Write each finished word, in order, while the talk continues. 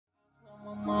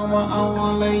mama, I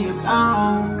wanna lay you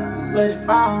down, let it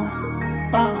bounce,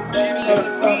 bounce.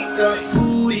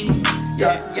 Booty,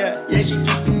 yeah, yeah, yeah. She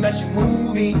keeping that she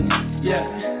moving, yeah.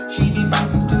 She be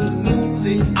bouncing to the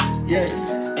music, yeah.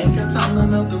 Ain't got time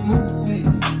none of the movies.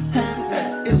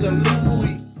 It's a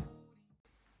Louis.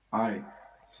 Alright,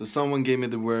 so someone gave me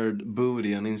the word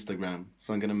booty on Instagram,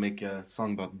 so I'm gonna make a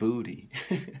song about booty.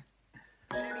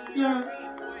 Yeah.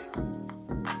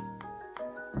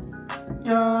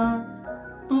 Yeah,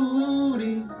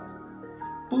 booty,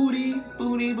 booty,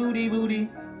 booty, booty, booty.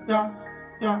 Yeah,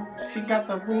 yeah, she got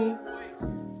the booty.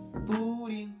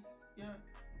 Yeah,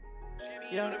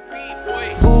 yeah,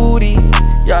 booty.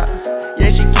 Yeah, yeah,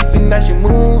 she keeping that she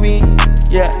moving.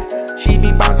 Yeah, she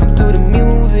be bouncing to the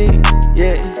music.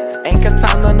 Yeah, ain't got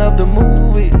time none of the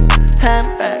movies.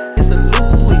 Handbag, it's a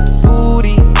Louis.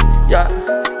 Booty. Yeah,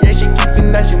 yeah, she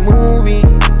keeping that she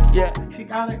moving. Yeah, she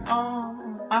got it on.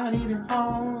 I need it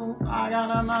home. I got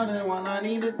another one. I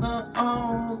need it the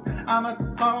O's. I'm at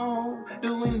the phone,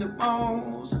 doing the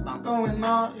most. I'm going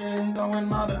all, yeah,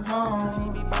 going all the home. She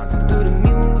be bouncing to the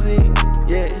music,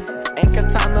 yeah. Ain't got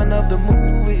time none of the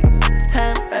movies.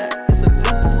 Handbag, it's a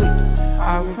Louis.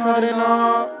 I been cutting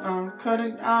off, I'm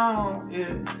cutting down,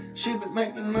 yeah. She been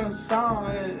making a song,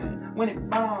 yeah. When it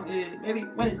bounce, yeah, baby,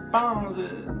 when it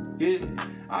bounces, yeah.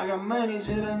 I got money,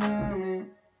 shit in me.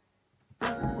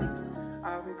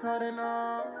 I've been cutting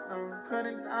off, I'm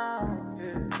cutting down,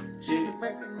 yeah. She been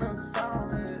making a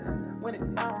song, yeah. When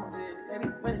it bounces, yeah,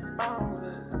 baby, when it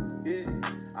bounces, yeah.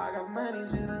 I got money,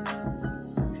 shit in me.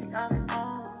 She got it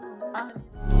on,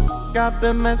 got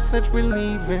the message we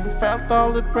leaving. Felt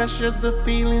all the pressures, the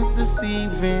feelings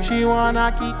deceiving. She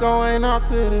wanna keep going up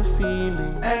to the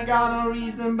ceiling. Ain't got no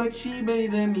reason, but she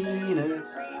bathing need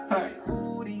us. Hey,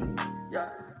 booty, yeah,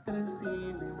 to the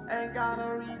ceiling. Ain't got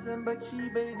no reason, but she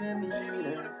bathing need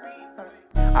us. Hey.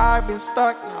 I've been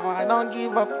stuck, now I don't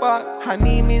give a fuck. I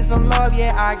need me some love,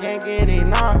 yeah, I can't get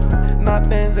enough.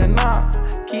 Nothing's enough,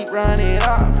 keep running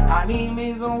up. I need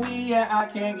me some weed, yeah, I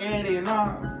can't get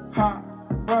enough. Huh,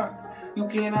 what? You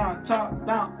cannot talk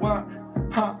down, what?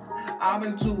 Huh? I've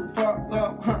been too fucked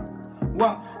up, huh?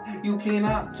 What? You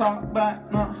cannot talk back,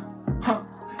 no? Huh?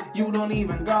 You don't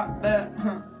even got that,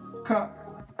 huh? Cut.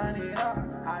 Run it up.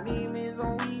 I need me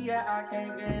some weed, yeah, I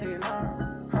can't get enough.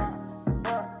 Huh?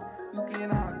 What? You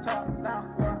cannot talk down,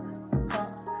 what? Huh?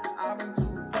 I've been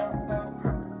too fucked up,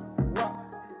 huh? What?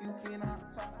 You cannot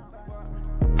talk back, what?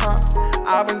 Huh?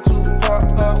 I've been too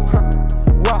fucked up, huh?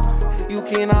 What? You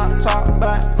cannot talk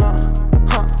back, no?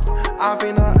 I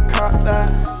finna cut that.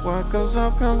 What goes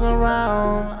up comes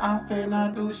around. I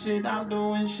finna do shit, I'm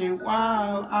doing shit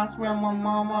wild. I swear my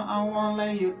mama, I won't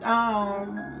lay you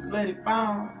down. Let it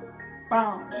bounce,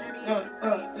 bounce.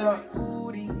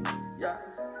 Booty, yeah,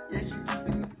 yeah, she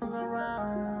keeping goes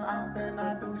around. I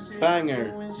finna do shit, Banger,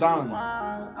 I'm doing shit done.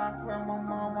 wild. I swear my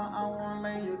mama, I won't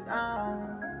lay you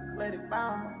down. Let it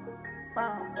bounce,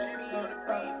 bounce.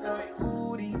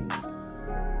 Booty.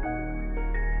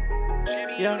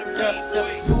 Yeah, yeah,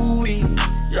 yeah, booty,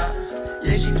 yeah,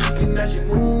 yeah, she keeping that she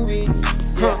moving,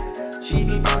 huh? She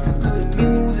be bouncing to the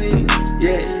music,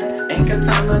 yeah. Ain't got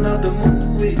time none of the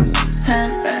movies.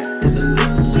 Handbag, it's a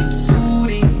Louis.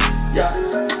 Booty, yeah,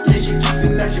 yeah, she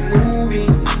keeping that she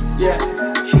moving, yeah.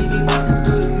 She be bouncing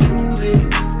to the music,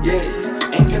 yeah.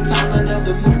 Ain't got time none of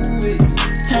the movies.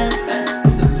 Handbag,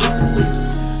 it's a Louis.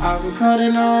 I've been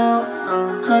cutting off,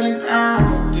 I'm cutting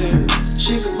down, yeah.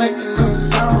 She been making a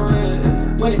song, yeah.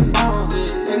 When it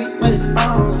bounces, baby, when it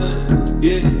bounces,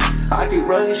 yeah. I keep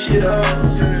running shit up,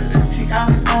 yeah. She got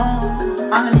it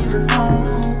on, I need it on.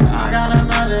 I got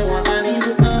another one, I need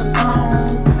it on.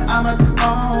 I'm at the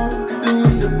phone,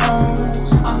 doing the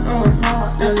most. I'm going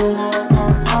hard, and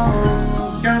I'm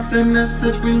on. Got the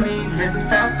message we leaving.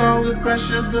 Felt all the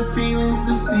pressures, the feelings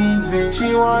deceiving.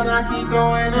 She wanna keep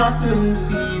going up to the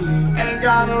ceiling. Ain't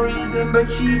got no reason, but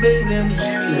she bathing me.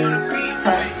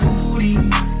 Hey, booty,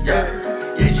 yeah.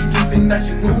 That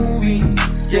she moving,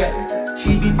 yeah.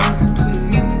 She be bouncing to the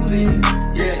music,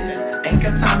 yeah. Ain't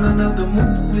got time none of the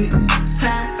movies.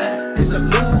 Handbag, it's a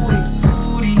Louis.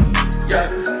 Booty, yeah.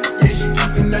 Yeah, she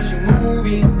keeping that she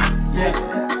moving, yeah.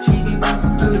 She be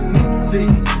bouncing to the music,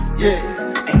 yeah.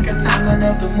 Ain't got time none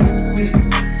of the movies.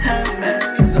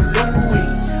 Handbag, it's a Louis.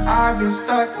 I've been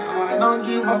stuck, now I don't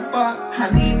give a fuck. I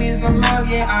need me some love,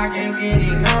 yeah, I can't get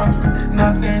enough.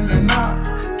 Nothing's enough,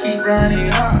 keep running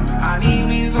up. I need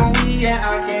me some weed, yeah,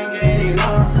 I can't get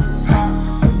enough.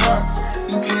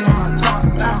 You cannot talk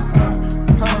down,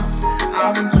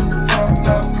 I've been too fucked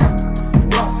up,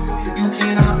 you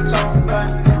cannot talk back,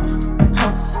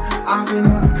 I'm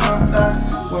finna cut that.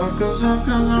 What goes up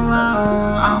comes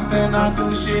around. I'm finna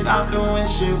do shit, shit out doing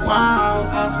shit wild.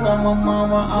 I swear my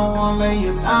mama, I wanna lay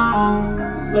you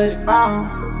down. Let it bounce,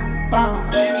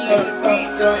 bounce.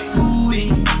 Booty,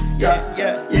 yeah,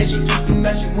 yeah, yeah. She keepin'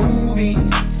 that she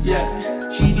moving, yeah.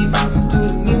 She be bouncing to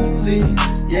the music,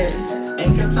 yeah.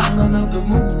 Ain't got time none of the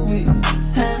movies.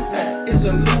 It's a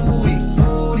Louis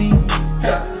booty,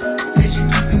 yeah. Yeah, she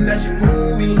keepin' that she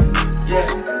moving, yeah.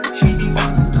 She be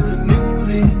bouncing to the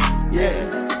music, yeah.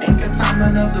 Ain't got time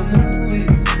none of the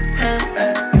movies.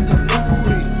 It's a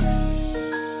Louis.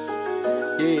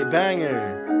 Yeah, banger.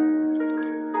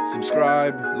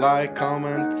 Subscribe, like,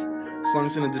 comment.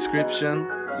 Songs in the description.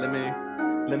 Let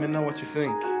me know what you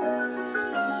think.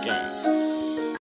 Yeah.